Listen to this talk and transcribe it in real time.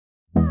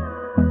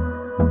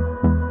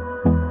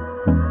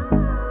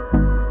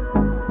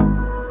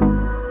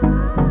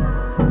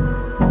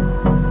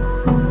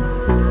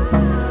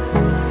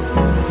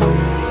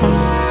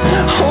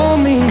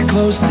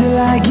close till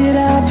I get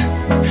up.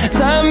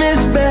 Time is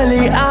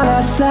barely on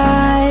our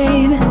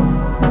side.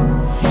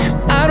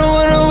 I don't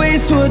wanna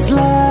waste what's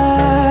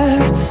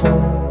left.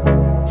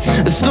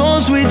 The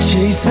storms we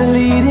chase are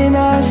leading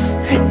us,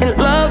 and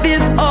love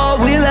is all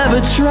we'll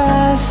ever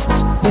trust.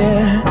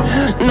 Yeah,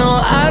 no,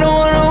 I don't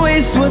wanna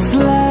waste what's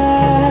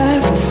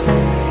left.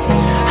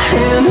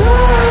 And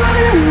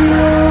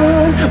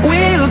on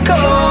we'll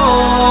go,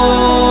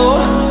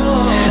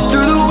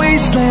 through the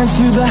wastelands,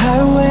 through the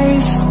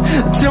highways,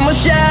 till my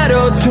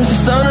shadow turns to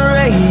sun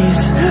rays.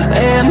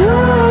 And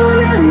on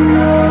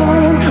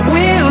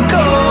we'll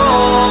go,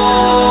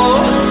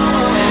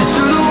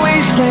 through the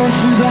wastelands,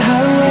 through the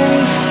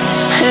highways,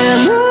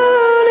 and on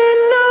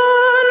we'll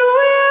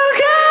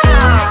go.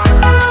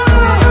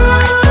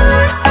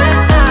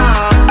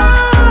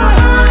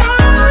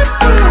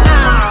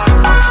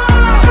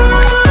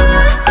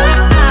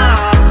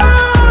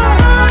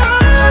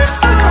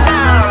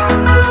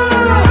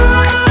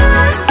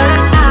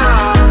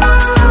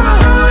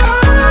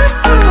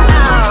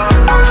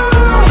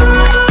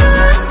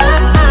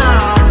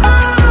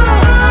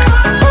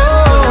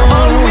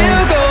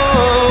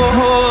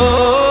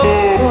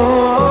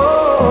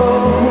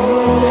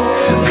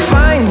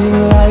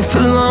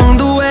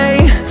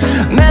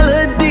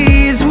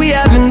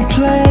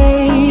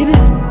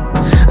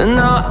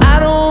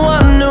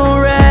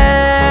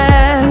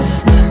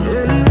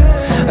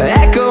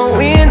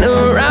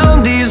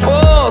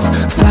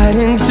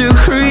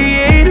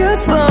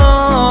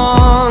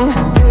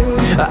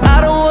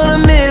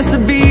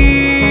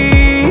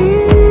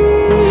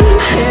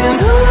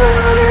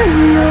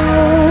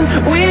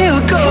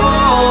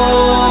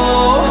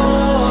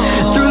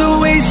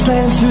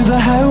 Through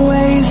the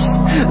highways,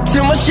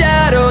 till my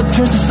shadow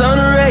turns to sun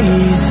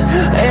rays.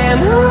 And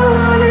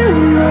on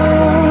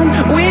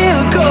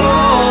we'll go,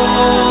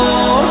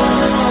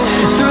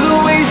 through the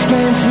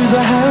wastelands, through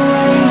the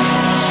highways,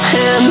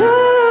 and on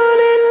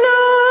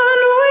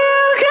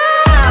we'll go.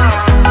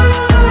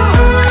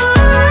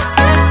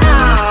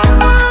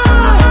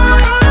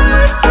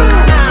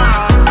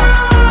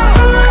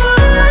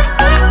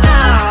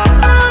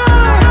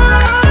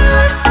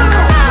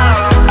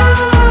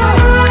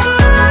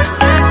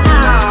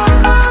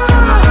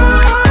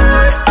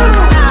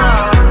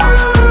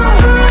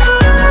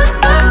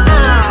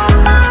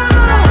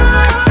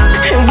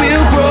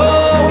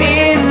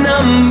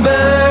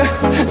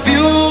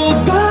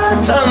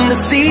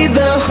 See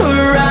the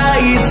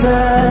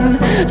horizon,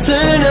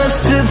 turn us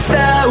to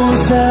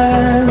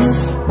thousands,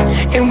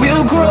 and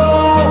we'll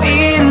grow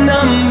in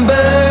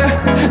number,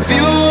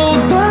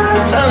 fueled by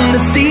them. To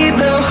see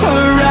the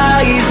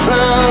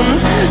horizon,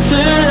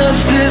 turn us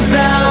to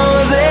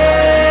thousands,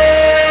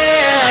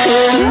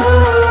 and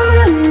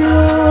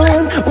on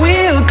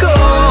we'll go,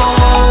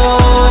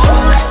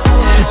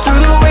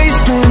 through the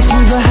wastelands,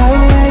 through the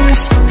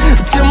highways,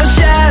 till my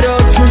shadow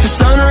turns to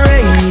sun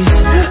rays.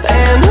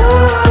 And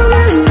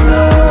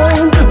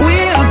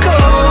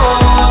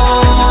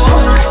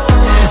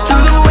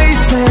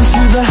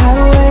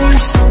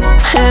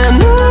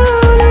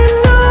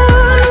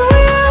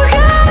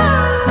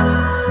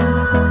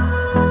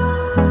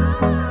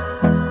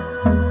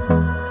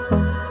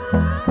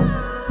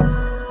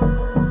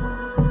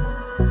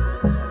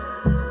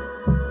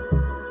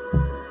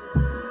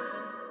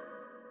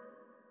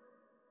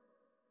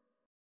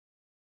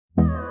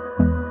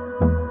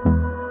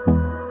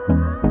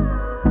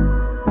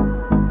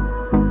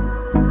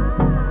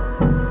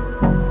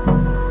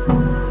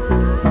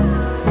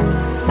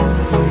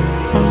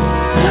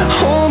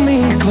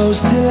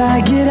close till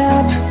I get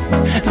up.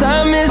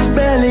 Time is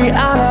barely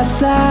on our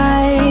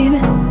side.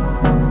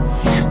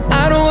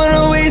 I don't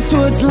wanna waste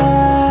what's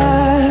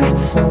left.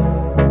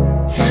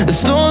 The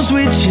storms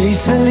we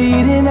chase are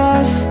leading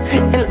us,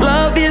 and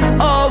love is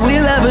all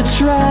we'll ever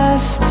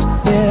trust.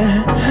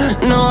 Yeah,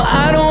 no,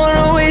 I don't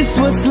wanna waste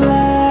what's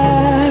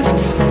left.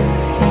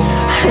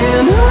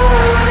 And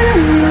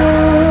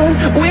on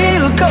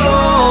we'll go,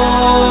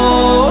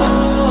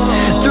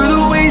 through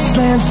the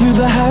wastelands, through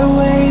the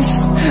highways,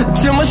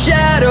 till my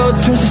shadow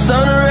turns to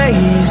sun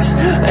rays.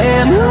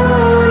 And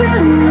on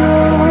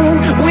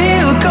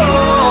we'll go,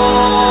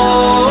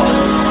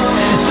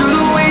 through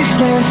the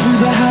wastelands, through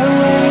the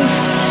highways,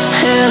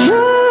 and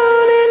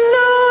on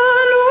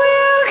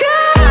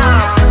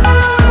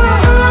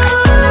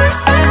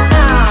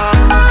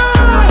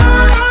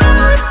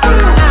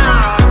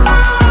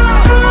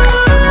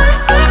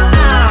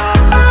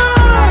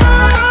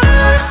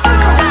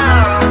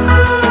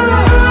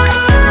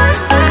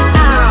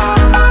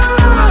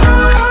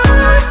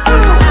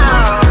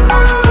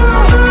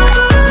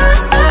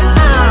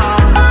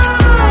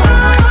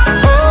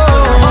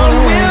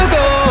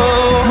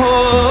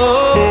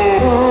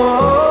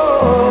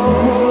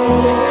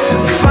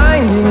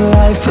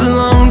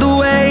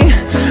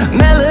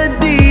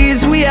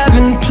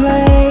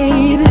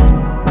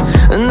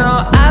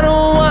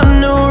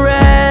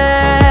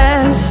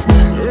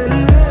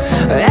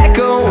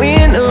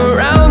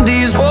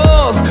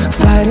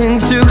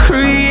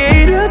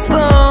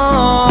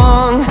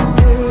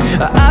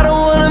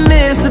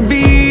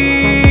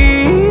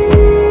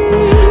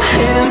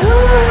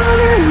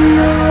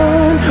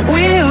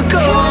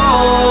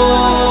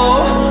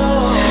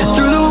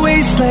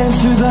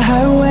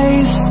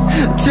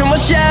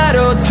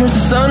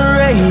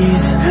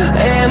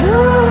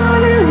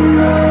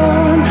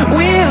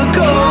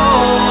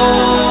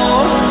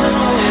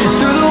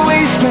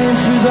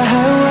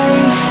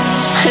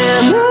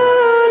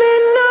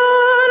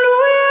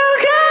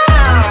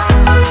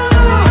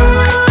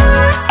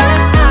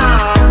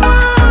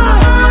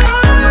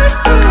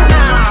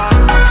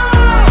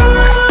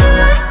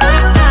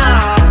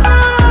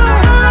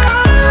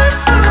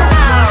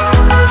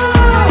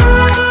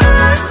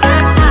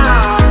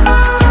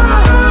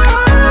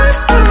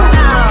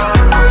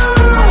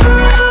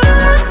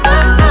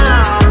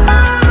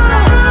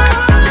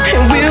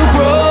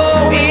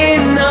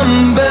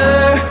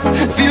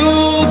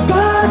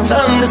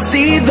to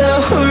see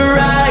the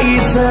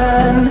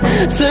horizon,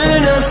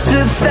 turn us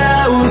to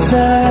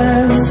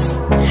thousands,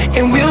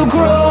 and we'll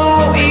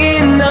grow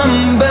in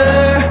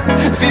number,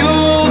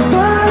 fueled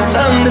by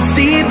them to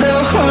see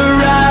the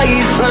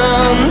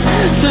horizon,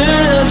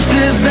 turn us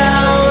to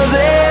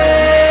thousands.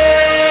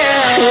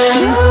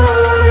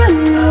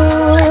 And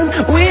on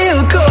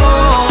we'll go,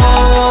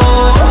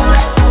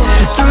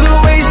 through the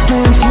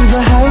wastelands, through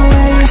the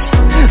highways,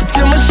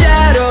 till my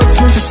shadow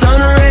turns to sun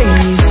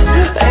rays.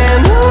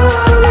 And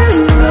on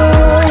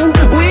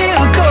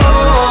we'll go,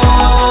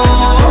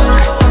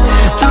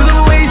 through the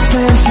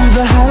wastelands, through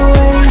the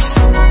highways.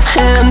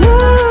 And on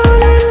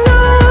we'll go.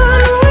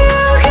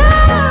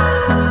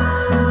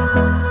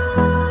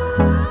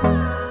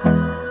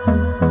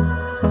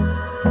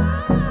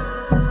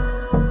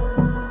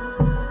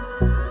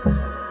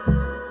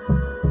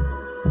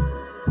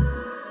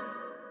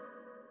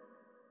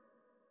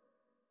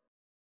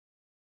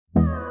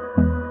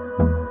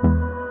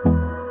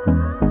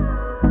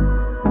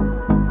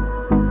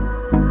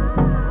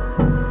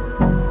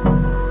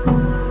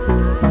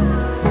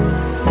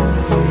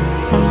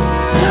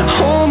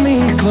 Hold me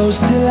close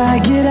till I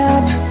get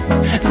up.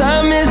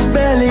 Time is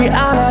barely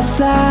on our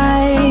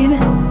side.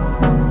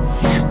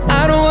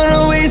 I don't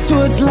wanna waste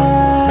what's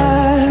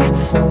left.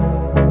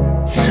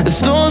 The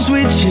storms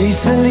we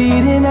chase are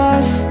leading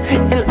us,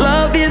 and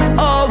love is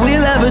all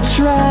we'll ever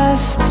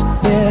trust.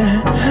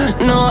 Yeah,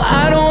 no,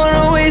 I don't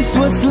wanna waste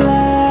what's left.